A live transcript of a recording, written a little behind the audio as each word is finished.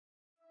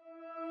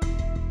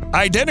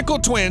Identical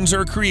twins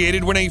are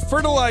created when a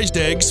fertilized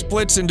egg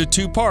splits into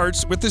two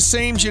parts with the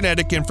same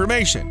genetic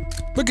information.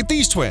 Look at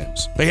these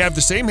twins. They have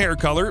the same hair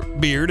color,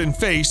 beard, and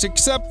face,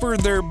 except for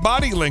their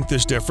body length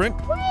is different.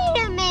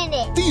 Wait a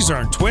minute! These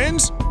aren't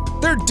twins.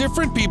 They're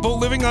different people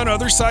living on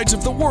other sides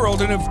of the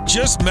world and have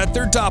just met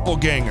their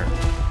doppelganger.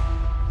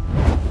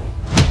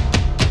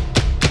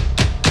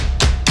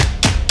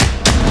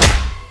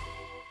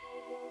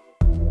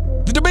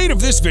 The debate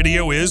of this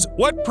video is,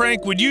 what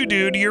prank would you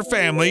do to your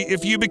family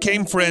if you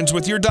became friends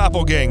with your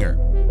doppelganger?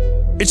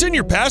 It's in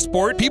your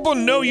passport. People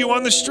know you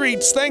on the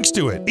streets thanks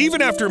to it.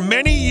 Even after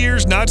many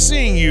years not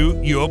seeing you,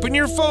 you open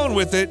your phone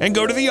with it and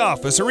go to the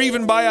office or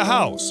even buy a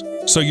house.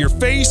 So your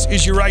face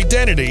is your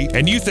identity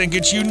and you think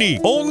it's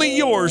unique. Only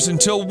yours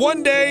until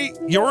one day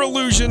your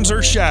illusions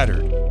are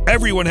shattered.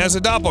 Everyone has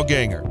a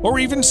doppelganger, or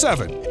even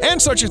 7,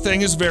 and such a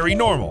thing is very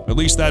normal. At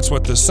least that's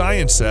what the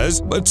science says,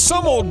 but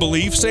some old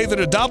beliefs say that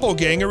a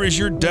doppelganger is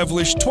your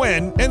devilish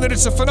twin, and that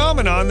it's a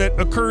phenomenon that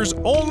occurs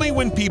only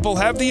when people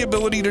have the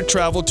ability to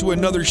travel to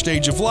another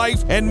stage of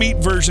life and meet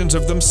versions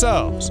of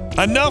themselves.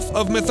 Enough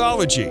of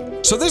mythology.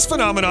 So this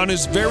phenomenon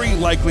is very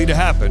likely to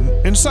happen,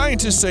 and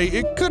scientists say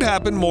it could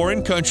happen more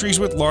in countries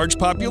with large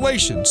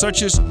populations,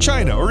 such as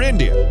China or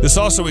India. This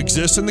also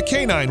exists in the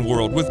canine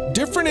world, with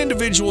different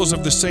individuals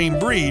of the same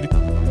breed,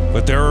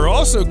 but there are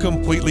also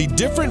completely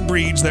different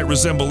breeds that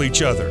resemble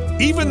each other,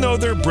 even though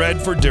they're bred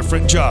for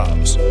different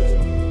jobs.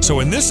 So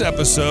in this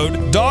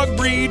episode, dog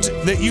breeds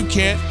that you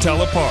can't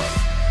tell apart.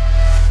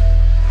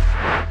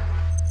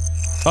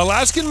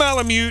 Alaskan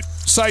Malamute,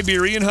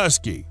 Siberian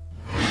Husky.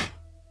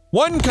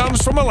 One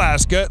comes from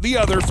Alaska, the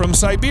other from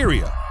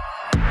Siberia.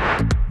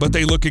 But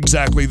they look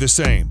exactly the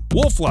same,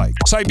 wolf-like.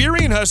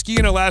 Siberian Husky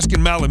and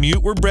Alaskan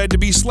Malamute were bred to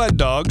be sled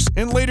dogs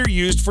and later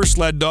used for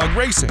sled dog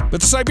racing.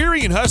 But the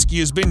Siberian Husky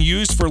has been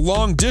used for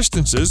long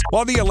distances,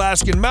 while the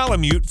Alaskan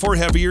Malamute for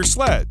heavier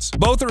sleds.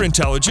 Both are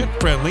intelligent,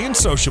 friendly, and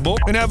sociable,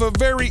 and have a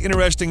very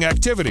interesting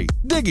activity,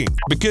 digging.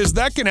 Because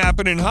that can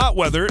happen in hot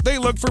weather, they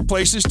look for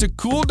places to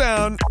cool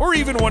down or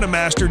even want to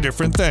master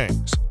different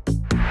things.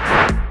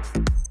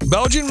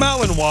 Belgian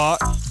Malinois,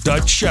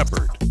 Dutch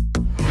Shepherd.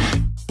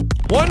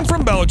 One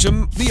from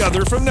Belgium, the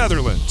other from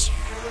Netherlands.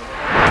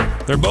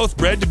 They're both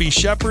bred to be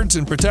shepherds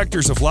and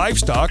protectors of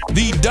livestock.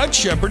 The Dutch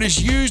Shepherd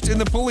is used in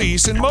the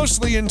police and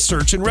mostly in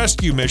search and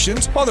rescue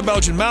missions, while the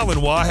Belgian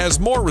Malinois has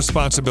more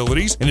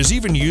responsibilities and is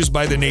even used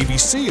by the Navy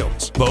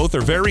SEALs. Both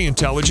are very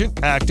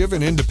intelligent, active,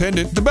 and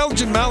independent. The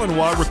Belgian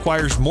Malinois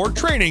requires more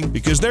training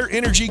because their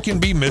energy can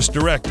be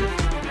misdirected.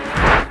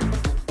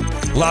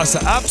 Lhasa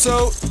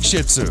Apso,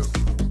 Shih Tzu.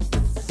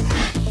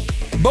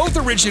 Both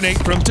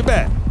originate from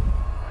Tibet.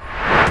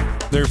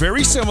 They're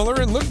very similar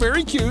and look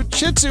very cute.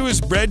 Shih Tzu is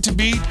bred to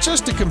be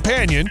just a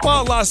companion,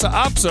 while Lhasa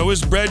Apso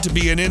is bred to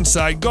be an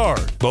inside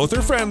guard. Both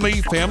are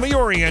friendly,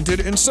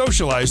 family-oriented, and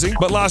socializing,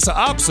 but Lhasa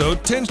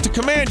Apso tends to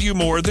command you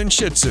more than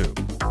Shih Tzu.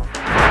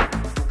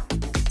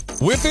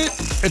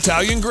 Whippet,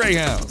 Italian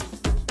Greyhound.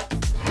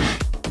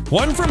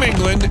 One from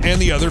England and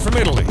the other from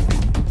Italy.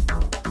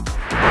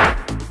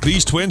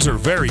 These twins are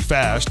very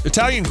fast.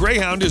 Italian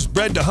Greyhound is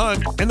bred to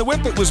hunt, and the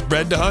Whippet was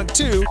bred to hunt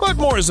too, but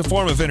more as a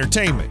form of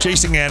entertainment,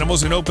 chasing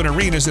animals in open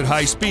arenas at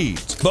high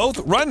speeds. Both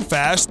run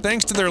fast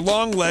thanks to their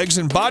long legs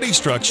and body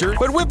structure,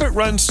 but Whippet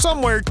runs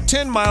somewhere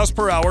 10 miles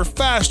per hour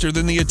faster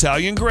than the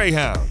Italian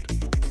Greyhound.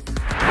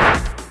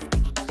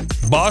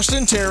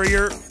 Boston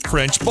Terrier,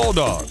 French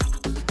Bulldog.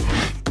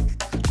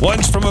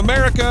 One's from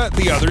America,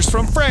 the other's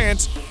from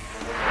France,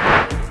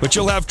 but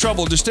you'll have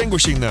trouble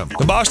distinguishing them.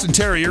 The Boston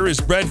Terrier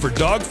is bred for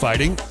dog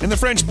fighting, and the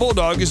French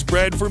Bulldog is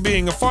bred for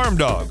being a farm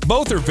dog.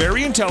 Both are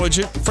very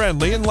intelligent,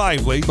 friendly, and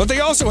lively, but they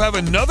also have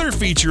another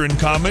feature in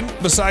common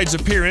besides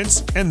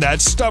appearance, and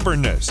that's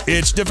stubbornness.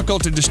 It's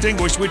difficult to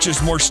distinguish which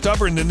is more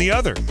stubborn than the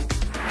other.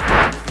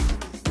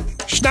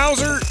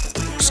 Schnauzer,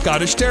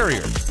 Scottish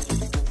Terrier.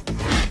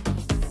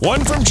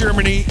 One from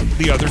Germany,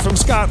 the other from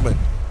Scotland.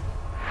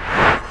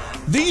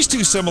 These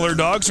two similar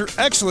dogs are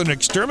excellent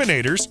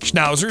exterminators.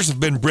 Schnauzers have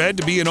been bred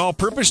to be an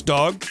all-purpose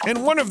dog,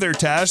 and one of their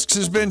tasks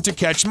has been to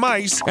catch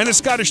mice, and the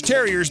Scottish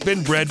Terrier's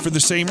been bred for the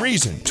same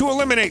reason, to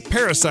eliminate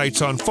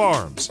parasites on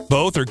farms.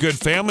 Both are good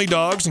family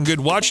dogs and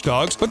good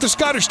watchdogs, but the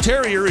Scottish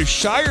Terrier is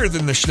shyer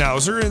than the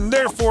Schnauzer and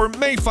therefore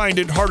may find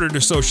it harder to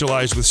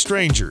socialize with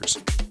strangers.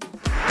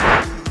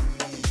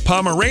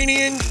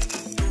 Pomeranian,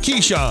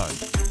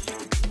 Keeshond.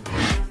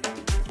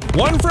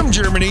 One from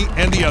Germany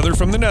and the other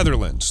from the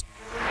Netherlands.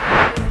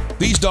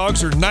 These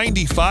dogs are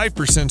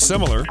 95%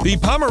 similar. The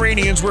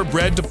Pomeranians were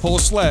bred to pull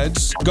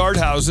sleds, guard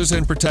houses,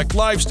 and protect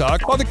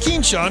livestock, while the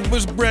Keeshond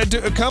was bred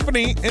to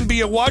accompany and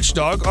be a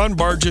watchdog on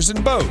barges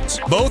and boats.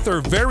 Both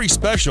are very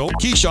special.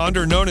 Keeshond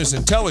are known as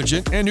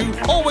intelligent and who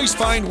always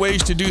find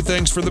ways to do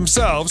things for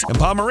themselves, and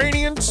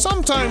Pomeranians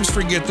sometimes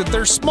forget that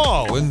they're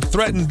small and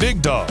threaten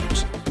big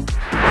dogs.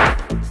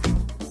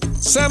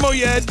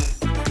 Samoyed,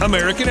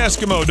 American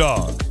Eskimo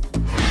Dog.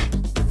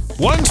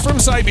 One's from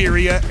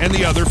Siberia and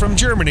the other from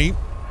Germany,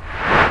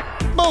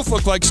 both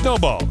look like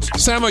snowballs.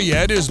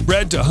 Samoyed is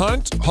bred to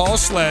hunt, haul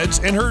sleds,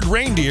 and herd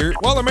reindeer,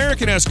 while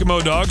American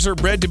Eskimo dogs are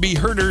bred to be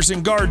herders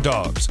and guard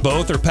dogs.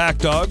 Both are pack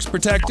dogs,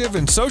 protective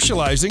and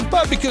socializing,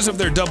 but because of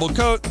their double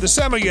coat, the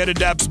Samoyed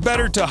adapts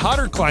better to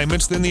hotter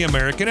climates than the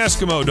American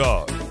Eskimo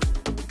dog.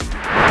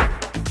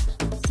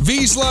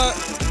 Vizsla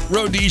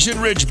Rhodesian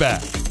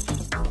Ridgeback.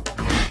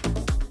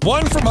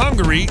 One from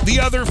Hungary, the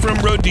other from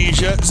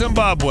Rhodesia,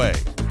 Zimbabwe.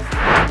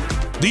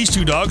 These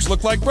two dogs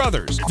look like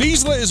brothers.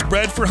 Vizsla is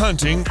bred for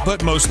hunting,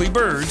 but mostly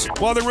birds,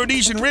 while the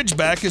Rhodesian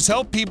Ridgeback has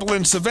helped people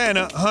in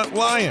savannah hunt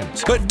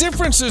lions. But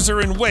differences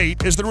are in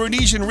weight, as the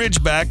Rhodesian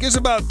Ridgeback is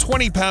about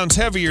 20 pounds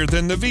heavier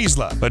than the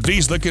Vizsla, but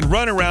Vizsla can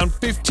run around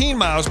 15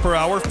 miles per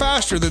hour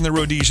faster than the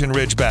Rhodesian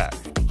Ridgeback.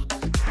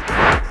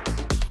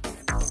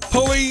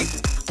 Pulley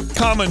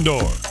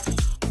Commodore.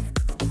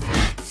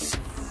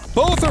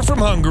 Both are from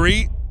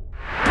Hungary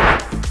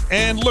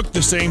and look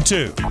the same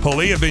too.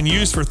 Pulley have been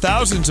used for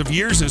thousands of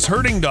years as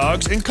herding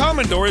dogs and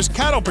Commodore as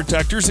cattle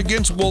protectors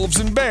against wolves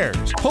and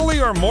bears. Pulley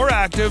are more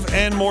active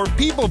and more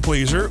people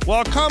pleaser,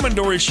 while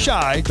Commodore is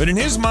shy, but in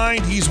his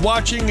mind he's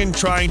watching and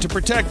trying to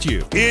protect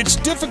you. It's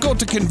difficult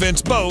to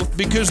convince both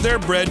because they're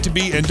bred to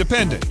be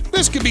independent.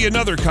 This could be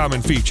another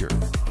common feature.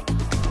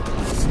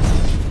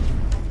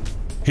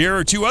 Here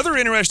are 2 other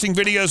interesting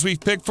videos we've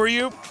picked for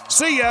you.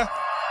 See ya!